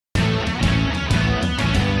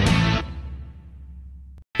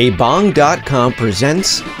Abong.com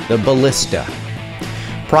presents the Ballista.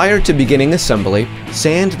 Prior to beginning assembly,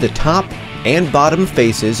 sand the top and bottom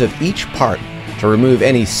faces of each part to remove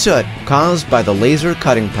any soot caused by the laser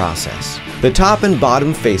cutting process. The top and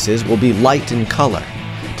bottom faces will be light in color.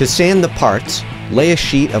 To sand the parts, lay a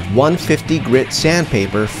sheet of 150 grit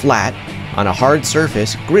sandpaper flat on a hard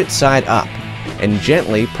surface grit side up, and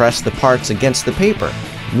gently press the parts against the paper,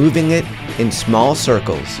 moving it in small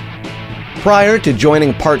circles. Prior to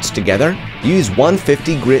joining parts together, use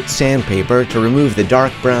 150 grit sandpaper to remove the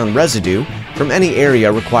dark brown residue from any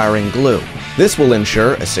area requiring glue. This will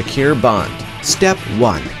ensure a secure bond. Step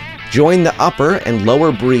 1. Join the upper and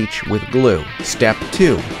lower breech with glue. Step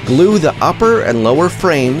 2. Glue the upper and lower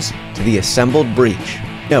frames to the assembled breech.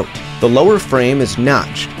 Note, the lower frame is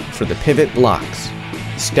notched for the pivot blocks.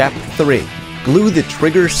 Step 3. Glue the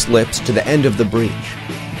trigger slips to the end of the breech.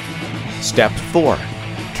 Step 4.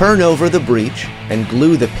 Turn over the breech and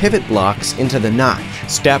glue the pivot blocks into the notch.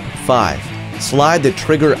 Step 5. Slide the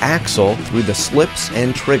trigger axle through the slips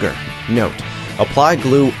and trigger. Note, apply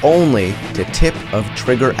glue only to tip of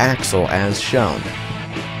trigger axle as shown.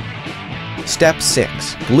 Step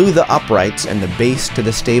 6. Glue the uprights and the base to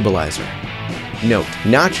the stabilizer. Note,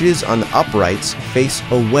 notches on the uprights face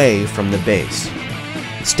away from the base.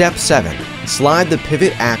 Step 7. Slide the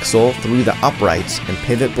pivot axle through the uprights and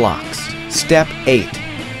pivot blocks. Step 8.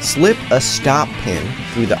 Slip a stop pin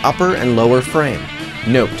through the upper and lower frame.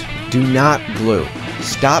 Note, do not glue.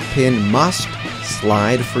 Stop pin must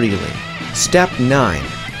slide freely. Step 9.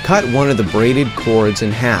 Cut one of the braided cords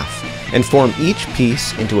in half and form each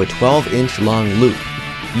piece into a 12-inch long loop,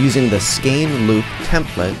 using the skein loop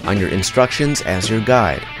template on your instructions as your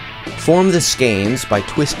guide. Form the skeins by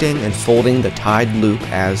twisting and folding the tied loop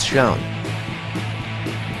as shown.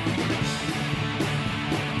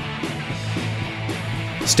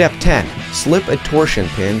 Step 10. Slip a torsion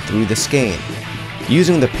pin through the skein.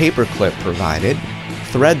 Using the paper clip provided,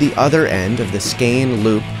 thread the other end of the skein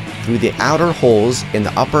loop through the outer holes in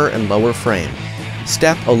the upper and lower frame.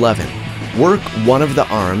 Step 11. Work one of the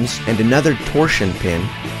arms and another torsion pin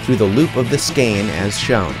through the loop of the skein as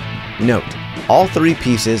shown. Note, all three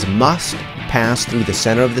pieces must pass through the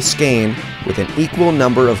center of the skein with an equal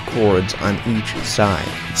number of cords on each side.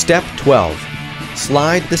 Step 12.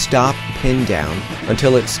 Slide the stop pin down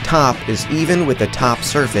until its top is even with the top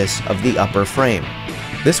surface of the upper frame.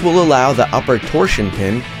 This will allow the upper torsion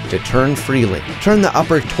pin to turn freely. Turn the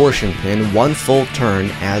upper torsion pin one full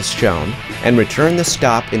turn as shown and return the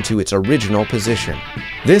stop into its original position.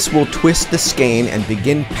 This will twist the skein and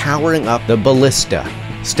begin powering up the Ballista.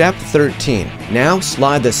 Step 13. Now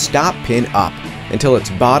slide the stop pin up until its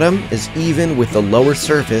bottom is even with the lower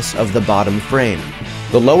surface of the bottom frame.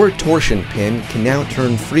 The lower torsion pin can now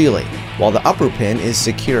turn freely, while the upper pin is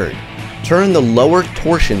secured. Turn the lower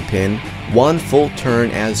torsion pin one full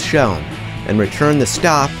turn as shown, and return the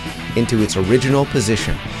stop into its original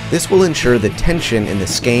position. This will ensure the tension in the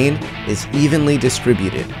skein is evenly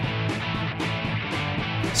distributed.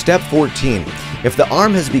 Step 14. If the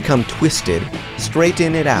arm has become twisted,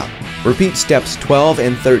 straighten it out. Repeat steps 12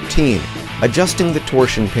 and 13, adjusting the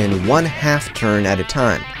torsion pin 1/2 turn at a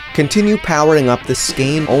time. Continue powering up the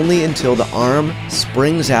skein only until the arm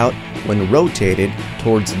springs out when rotated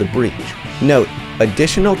towards the breech. Note,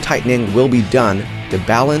 additional tightening will be done to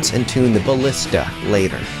balance and tune the Ballista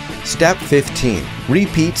later. Step 15.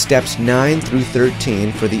 Repeat steps 9 through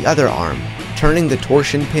 13 for the other arm, turning the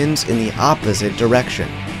torsion pins in the opposite direction.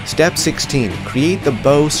 Step 16. Create the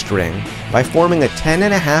bowstring by forming a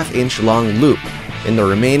 10.5-inch long loop in the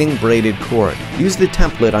remaining braided cord. Use the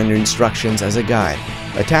template on your instructions as a guide.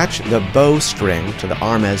 Attach the bowstring to the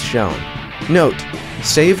arm as shown. Note,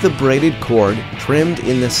 save the braided cord trimmed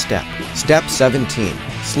in the step. Step 17.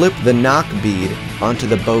 Slip the knock bead onto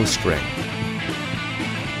the bowstring.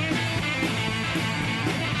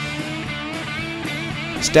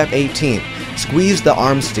 Step 18. Squeeze the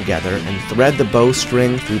arms together and thread the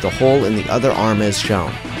bowstring through the hole in the other arm as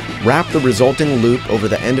shown. Wrap the resulting loop over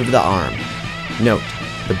the end of the arm. Note,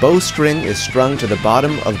 the bowstring is strung to the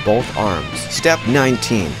bottom of both arms. Step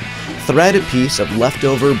 19. Thread a piece of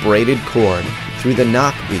leftover braided cord through the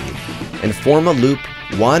knock bead and form a loop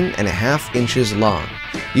 1.5 inches long.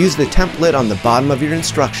 Use the template on the bottom of your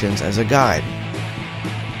instructions as a guide.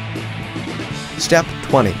 Step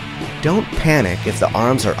 20. Don't panic if the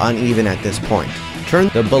arms are uneven at this point. Turn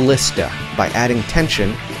the Ballista by adding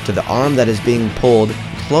tension to the arm that is being pulled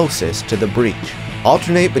closest to the breech.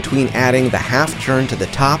 Alternate between adding the half turn to the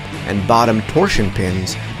top and bottom torsion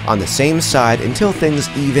pins on the same side until things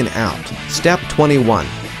even out. Step 21.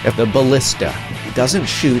 If the Ballista doesn't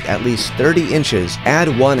shoot at least 30 inches, add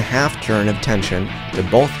 1/2 turn of tension to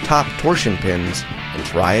both top torsion pins and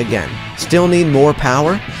try again. Still need more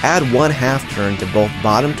power? Add 1/2 turn to both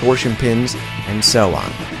bottom torsion pins and so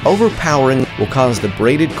on. Overpowering will cause the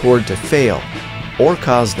braided cord to fail or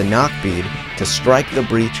cause the knock bead to strike the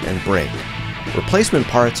breech and break. Replacement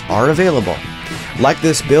parts are available. Like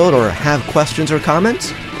this build or have questions or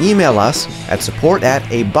comments? Email us at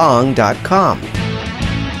support@abong.com.